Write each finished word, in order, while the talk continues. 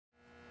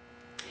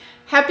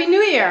Happy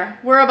New Year!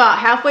 We're about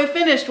halfway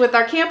finished with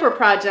our camper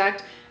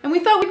project, and we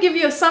thought we'd give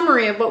you a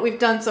summary of what we've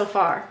done so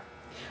far.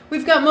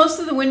 We've got most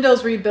of the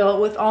windows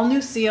rebuilt with all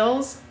new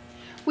seals.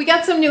 We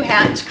got some new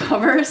hatch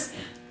covers.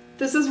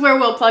 This is where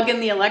we'll plug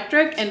in the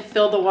electric and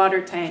fill the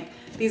water tank.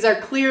 These are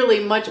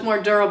clearly much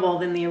more durable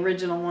than the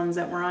original ones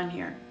that were on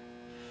here.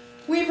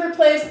 We've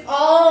replaced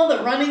all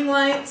the running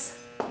lights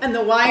and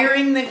the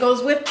wiring that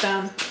goes with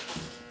them.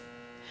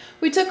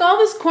 We took all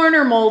this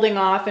corner molding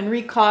off and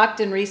recaulked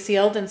and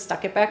resealed and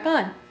stuck it back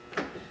on.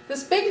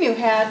 This big new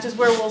hatch is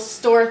where we'll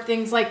store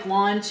things like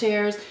lawn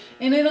chairs,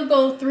 and it'll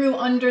go through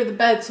under the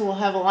bed, so we'll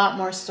have a lot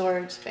more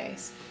storage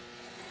space.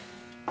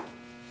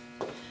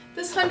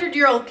 This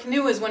 100-year-old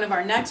canoe is one of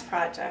our next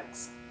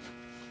projects.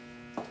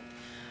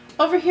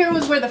 Over here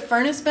was where the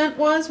furnace vent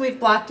was. We've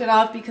blocked it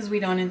off because we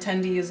don't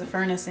intend to use a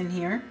furnace in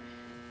here.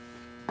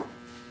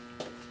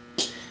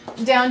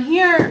 Down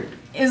here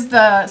is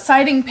the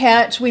siding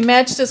patch. We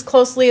matched as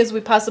closely as we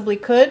possibly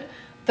could.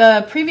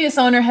 The previous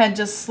owner had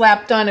just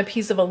slapped on a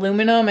piece of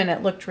aluminum and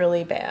it looked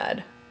really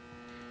bad.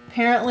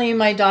 Apparently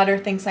my daughter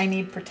thinks I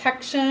need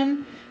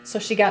protection, so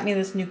she got me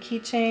this new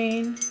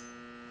keychain.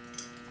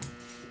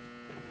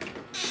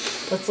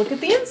 Let's look at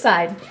the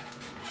inside.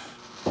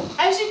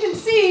 As you can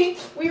see,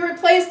 we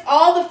replaced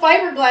all the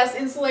fiberglass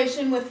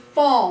insulation with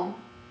foam,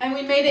 and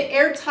we made it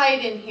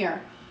airtight in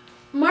here.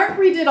 Mark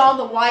redid all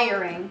the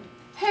wiring.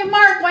 Hey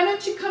Mark, why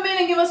don't you come in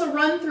and give us a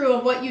run through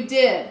of what you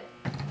did?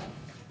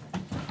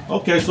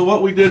 Okay, so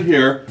what we did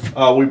here,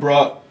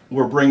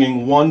 we're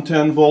bringing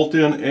 110 volt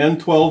in and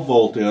 12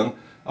 volt in.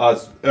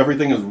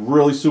 Everything is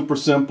really super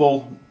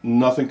simple,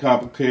 nothing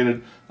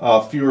complicated,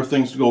 fewer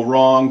things to go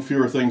wrong,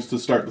 fewer things to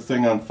start the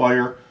thing on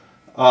fire.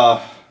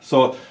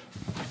 So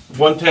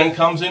 110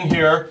 comes in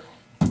here,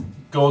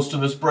 goes to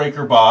this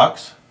breaker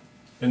box,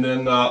 and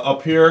then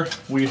up here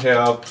we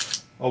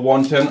have a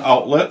 110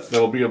 outlet that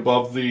will be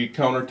above the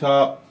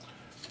countertop.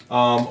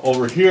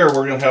 Over here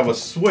we're going to have a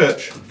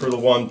switch for the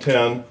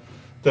 110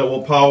 that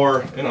will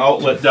power an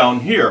outlet down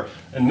here,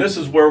 and this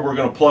is where we're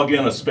going to plug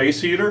in a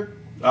space heater.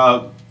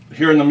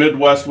 Here in the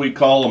Midwest we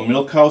call them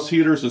milk house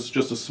heaters. It's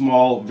just a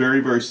small,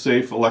 very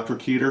safe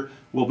electric heater.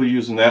 We'll be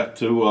using that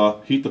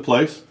to heat the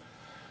place.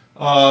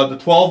 The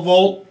 12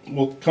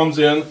 volt comes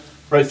in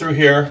right through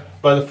here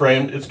by the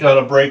frame. It's got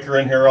a breaker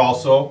in here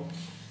also,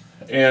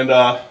 and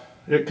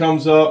it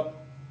comes up.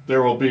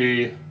 There will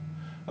be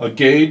a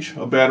gauge,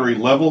 a battery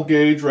level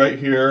gauge right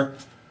here.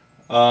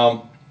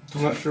 I'm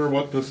not sure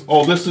what this,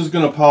 this is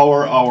going to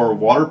power our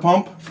water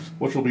pump,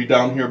 which will be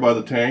down here by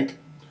the tank.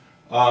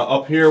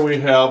 Up here we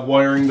have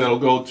wiring that will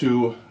go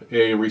to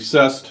a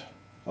recessed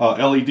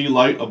LED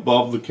light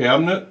above the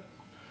cabinet.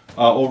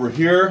 Over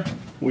here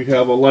we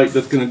have a light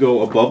that's going to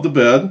go above the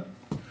bed.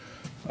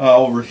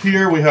 Over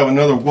here we have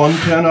another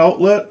 110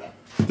 outlet.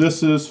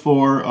 This is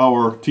for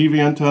our TV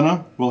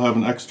antenna. We'll have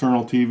an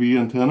external TV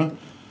antenna.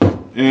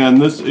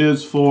 And this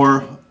is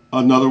for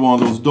another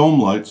one of those dome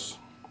lights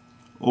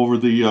over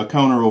the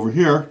counter over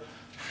here.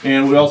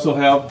 And we also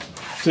have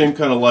same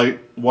kind of light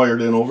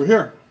wired in over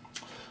here.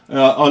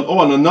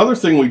 And another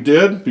thing we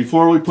did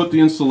before we put the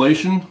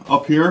insulation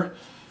up here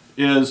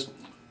is,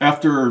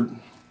 after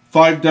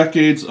 5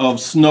 decades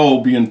of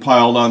snow being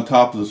piled on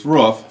top of this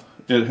roof,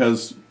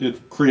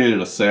 it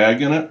created a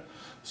sag in it.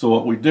 So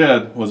what we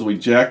did was we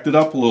jacked it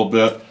up a little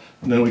bit,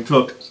 and then we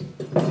took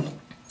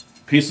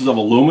pieces of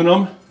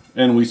aluminum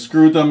and we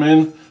screwed them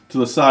in to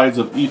the sides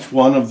of each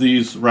one of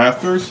these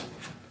rafters,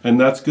 and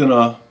that's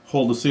gonna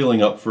hold the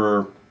ceiling up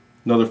for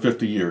another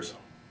 50 years.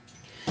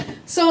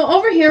 So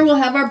over here we'll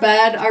have our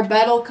bed. Our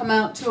bed will come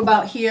out to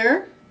about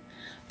here.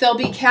 There'll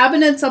be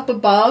cabinets up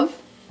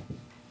above.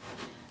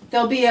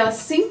 There'll be a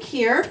sink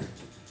here.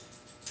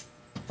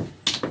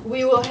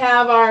 We will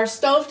have our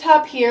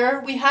stovetop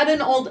here. We had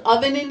an old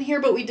oven in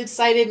here, but we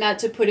decided not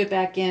to put it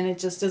back in. It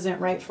just isn't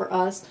right for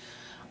us.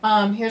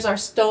 Here's our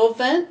stove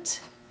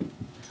vent.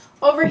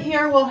 Over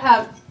here we'll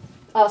have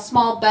a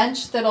small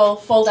bench that'll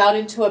fold out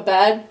into a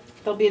bed.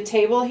 There'll be a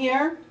table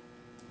here.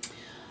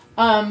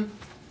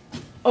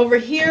 Over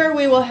here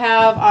we will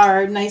have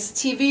our nice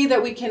TV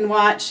that we can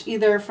watch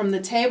either from the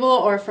table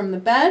or from the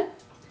bed.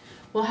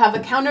 We'll have a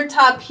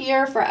countertop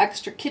here for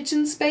extra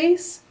kitchen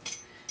space.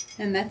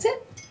 And that's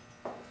it.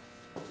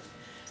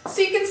 So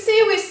you can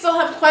see we still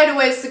have quite a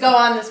ways to go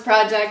on this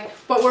project,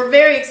 but we're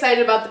very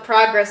excited about the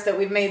progress that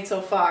we've made so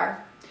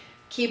far.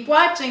 Keep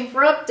watching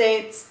for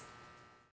updates.